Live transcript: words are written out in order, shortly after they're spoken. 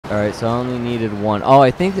All right, so I only needed one. Oh,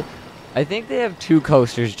 I think they have 2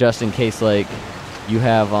 coasters just in case, like, you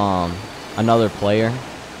have another player.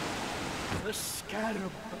 The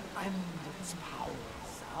scarab and its powers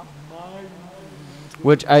are mine.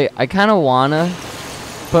 Which I kind of wanna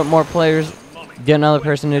put more players, get another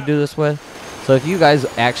person to do this with. So if you guys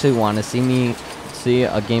actually want to see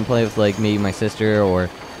a gameplay with, like, maybe my sister or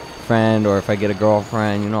friend, or if I get a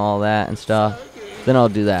girlfriend, you know, all that and stuff, then I'll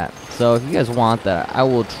do that. So if you guys want that, I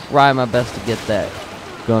will try my best to get that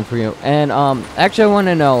going for you. And actually, I want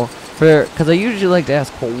to know, because I usually like to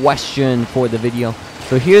ask a question for the video.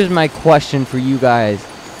 So here's my question for you guys: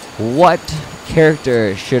 what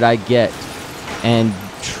character should I get and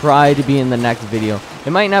try to be in the next video?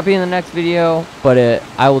 It might not be in the next video, but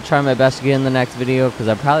I will try my best to get in the next video, because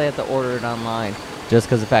I probably have to order it online, just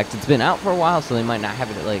because of the fact it's been out for a while, so they might not have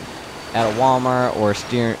it like at a Walmart or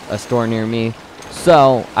a store near me.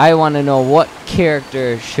 So I want to know, what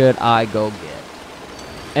character should I go get?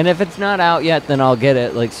 And if it's not out yet, then I'll get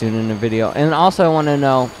it like soon in the video. And also I want to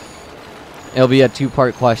know, it'll be a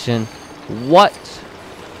 2-part question: what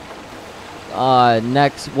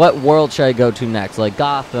what world should I go to next? Like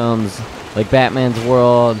Gotham's, like Batman's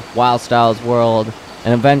world, Wild Styles world,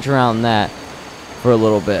 and adventure around that for a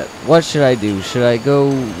little bit. What should I do? Should I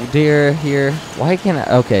go here? Why can't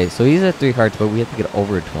I? Okay, so he's at 3 hearts, but we have to get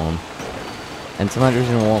over to him. And some odd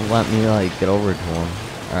reason won't let me, like, get over to him.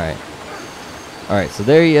 Alright. Alright, so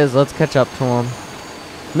there he is. Let's catch up to him.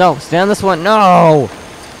 No, stay on this one. No!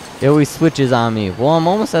 It always switches on me. Well, I'm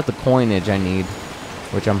almost at the coinage I need,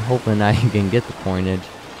 which I'm hoping I can get the coinage.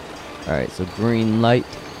 Alright, so green light.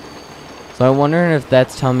 So I'm wondering if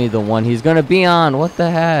that's telling me the one he's gonna be on. What the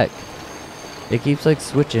heck? It keeps, like,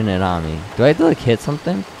 switching it on me. Do I have to, like, hit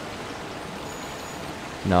something?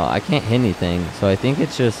 No, I can't hit anything. So I think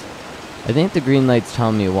it's just... I think the green light's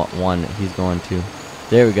telling me what one he's going to.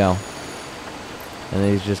 There we go. And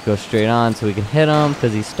then he just goes straight on, so we can hit him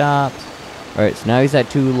because he stopped. Alright, so now he's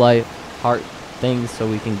at 2 light heart things, so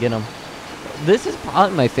we can get him. This is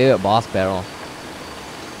probably my favorite boss battle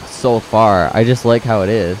so far. I just like how it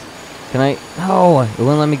is. Can I... Oh, it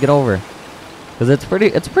wouldn't let me get over. Because it's a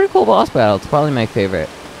pretty cool boss battle. It's probably my favorite.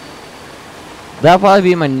 That'll probably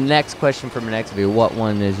be my next question for my next video. What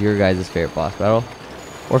one is your guys' favorite boss battle?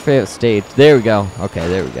 Or favorite stage? There we go. Okay,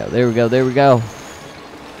 there we go. There we go. There we go.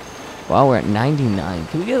 Wow, we're at 99.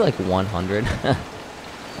 Can we get like 100?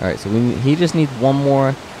 Alright, so he just needs one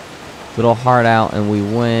more little heart out and we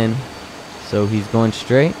win. So he's going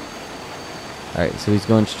straight. Alright, so he's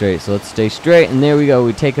going straight. So let's stay straight, and there we go.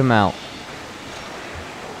 We take him out.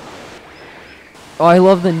 Oh, I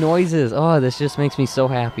love the noises. Oh, this just makes me so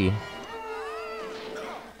happy.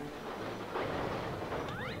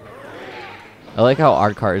 I like how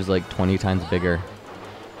our car is like 20 times bigger.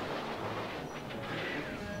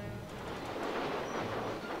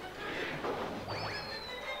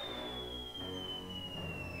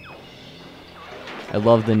 I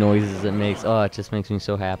love the noises it makes. Oh, it just makes me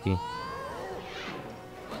so happy.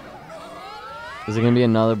 Is it gonna be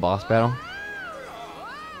another boss battle?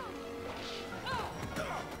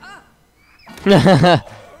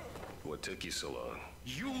 What took you so long?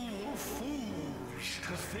 You fools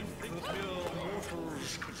to think that mere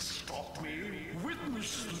mortals could stop me.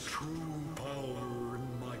 Witness the true power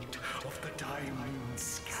and might of the diamond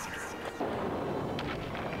scatter.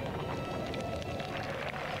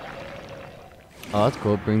 Oh, that's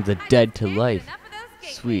cool. It brings the dead to life.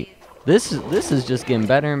 Sweet. This is just getting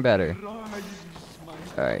better and better.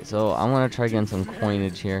 Alright, so I'm gonna try getting some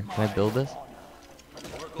coinage here. Can I build this?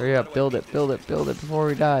 Hurry up, build it before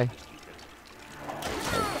we die.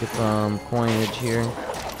 Right, get some coinage here.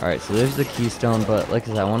 Alright, so there's the keystone, but like I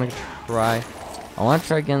said, I want to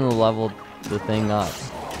try getting the thing up.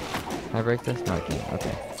 Can I break this? No, I can't.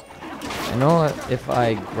 Okay. I know if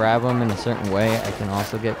I grab them in a certain way, I can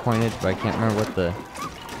also get coinage, but I can't remember what the...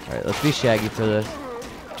 Alright, let's be Shaggy for this.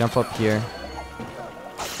 Jump up here.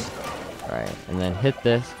 Alright, and then hit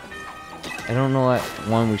this. I don't know what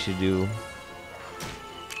one we should do.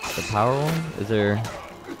 The power one? Is there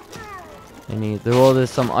any... Well, there's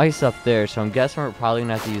some ice up there, so I'm guessing we're probably going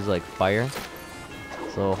to have to use, like, fire.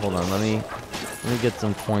 So, hold on, let me get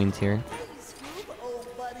some coins here.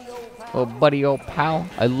 Oh, buddy, oh, pal.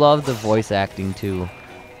 I love the voice acting, too.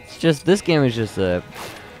 It's just... This game is just a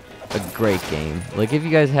great game. Like, if you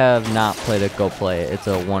guys have not played it, go play it. It's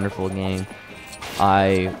a wonderful game.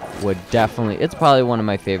 I would definitely... It's probably one of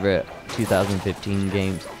my favorite 2015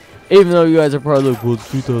 games. Even though you guys are probably like, well,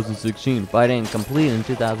 it's 2016. But I didn't complete it in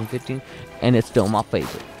 2015. And it's still my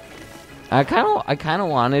favorite. I kind of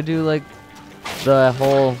want to do, like, the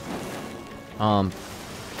whole...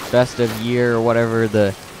 best of year or whatever.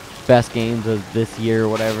 The best games of this year or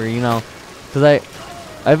whatever, you know, because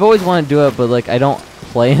I've always wanted to do it, but like I don't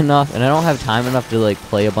play enough, and I don't have time enough to like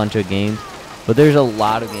play a bunch of games. But there's a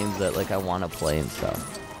lot of games that like I want to play and stuff.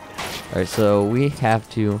 All right, so we have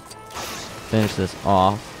to finish this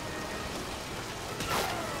off.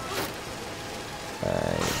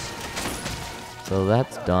 Alright, so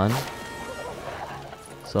that's done.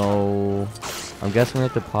 So I'm guessing we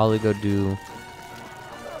have to probably go do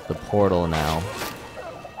the portal now,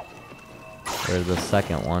 or the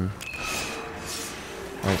second one.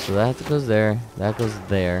 Alright, so that goes there, that goes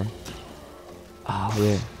there. Oh,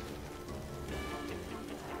 weird.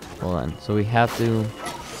 Hold on, so we have to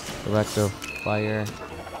go back to fire,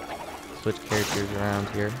 switch characters around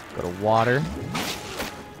here, go to water,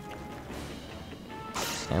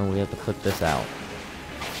 and we have to put this out.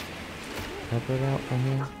 Can I put it out from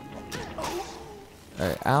here?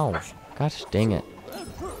 Alright, ow, gosh dang it.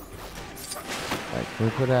 Alright, can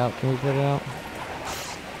we put it out, can we put it out?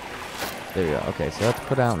 There we go, okay, so that's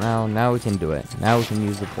put out now, now we can do it. Now we can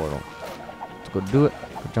use the portal. Let's go do it,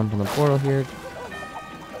 we'll jump on the portal here.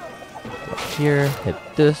 Here, hit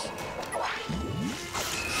this,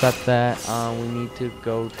 set that. We need to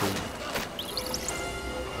go to,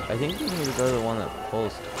 I think we need to go to the one that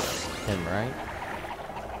pulls him, right?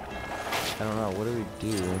 I don't know, what do we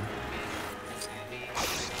do?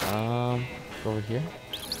 Go over here.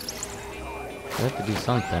 We have to do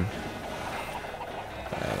something.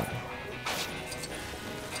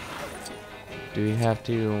 Do we have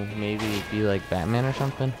to maybe be like Batman or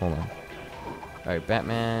something? Hold on. Alright,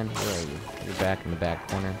 Batman, where are you? You're back in the back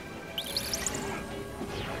corner.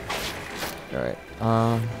 Alright,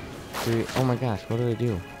 oh my gosh, what do I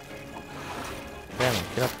do? Batman,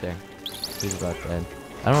 get up there. He's about dead.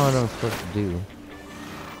 I don't know what I'm supposed to do.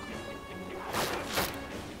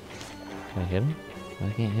 Can I hit him? I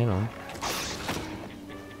can't hit him.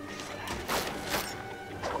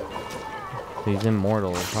 He's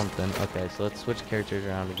immortal or something. Okay, so let's switch characters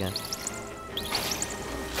around again.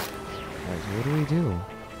 Alright, so what do we do?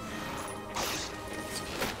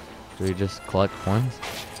 Do we just collect coins?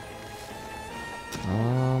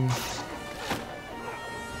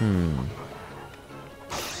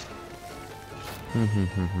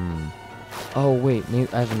 Oh wait, maybe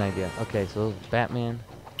I have an idea. Okay, so Batman.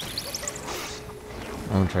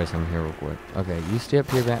 I'm gonna try something here real quick. Okay, you stay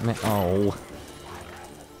up here, Batman. Oh,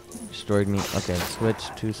 destroyed me. Okay, switch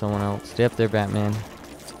to someone else. Stay up there, Batman.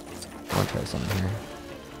 I wanna try something here.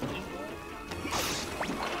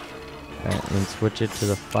 Alright, then switch it to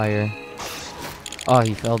the fire. Oh,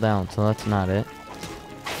 he fell down, so that's not it.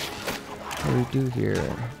 What do we do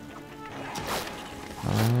here?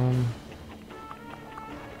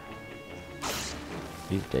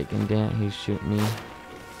 He's taking damage, he's shooting me.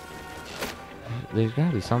 There's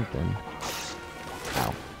gotta be something.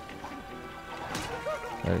 Ow.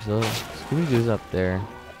 Alright, so Scooby-Doo's up there.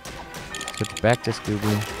 Switch back to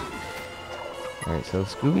Scooby. Alright, so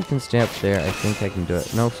Scooby can stay up there. I think I can do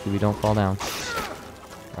it. No, Scooby, don't fall down.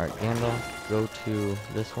 Alright, Gandalf, go to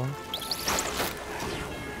this one.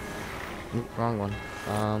 Oop, wrong one.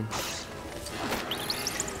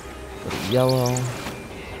 Go to yellow.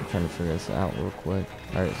 I'm trying to figure this out real quick.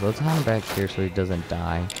 Alright, so let's hide him back here so he doesn't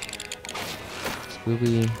die.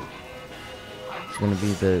 Scooby is gonna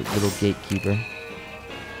be the little gatekeeper.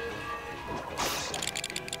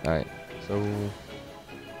 Alright, so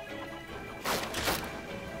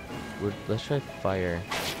let's try fire.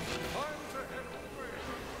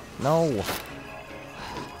 No!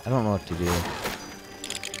 I don't know what to do.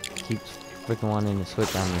 Keeps freaking wanting to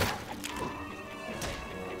switch on me.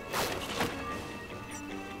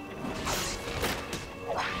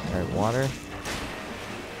 Alright, water.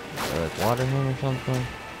 Like water him or something.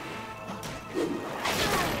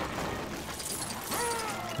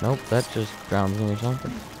 Nope, that just drowns me or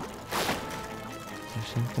something. Is there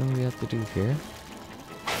something we have to do here?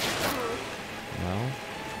 No.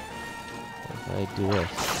 What if I do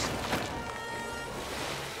this?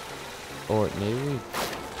 Or maybe we...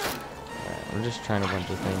 Alright, I'm just trying a bunch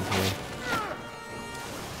of things here.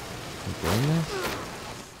 I'm doing this?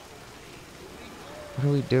 What do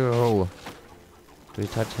we do? Do we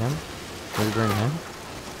touch him? Do we burn him?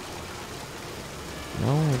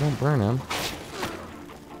 No, we don't burn him.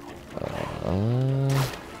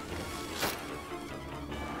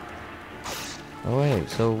 Oh wait,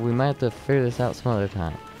 so we might have to figure this out some other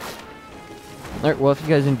time. Alright, well if you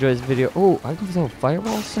guys enjoyed this video... Oh, I can throw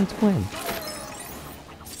fireballs since when?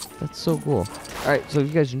 That's so cool. Alright, so if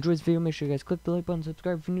you guys enjoyed this video, make sure you guys click the like button,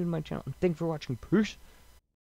 subscribe if you're new to my channel, and thanks for watching. Peace!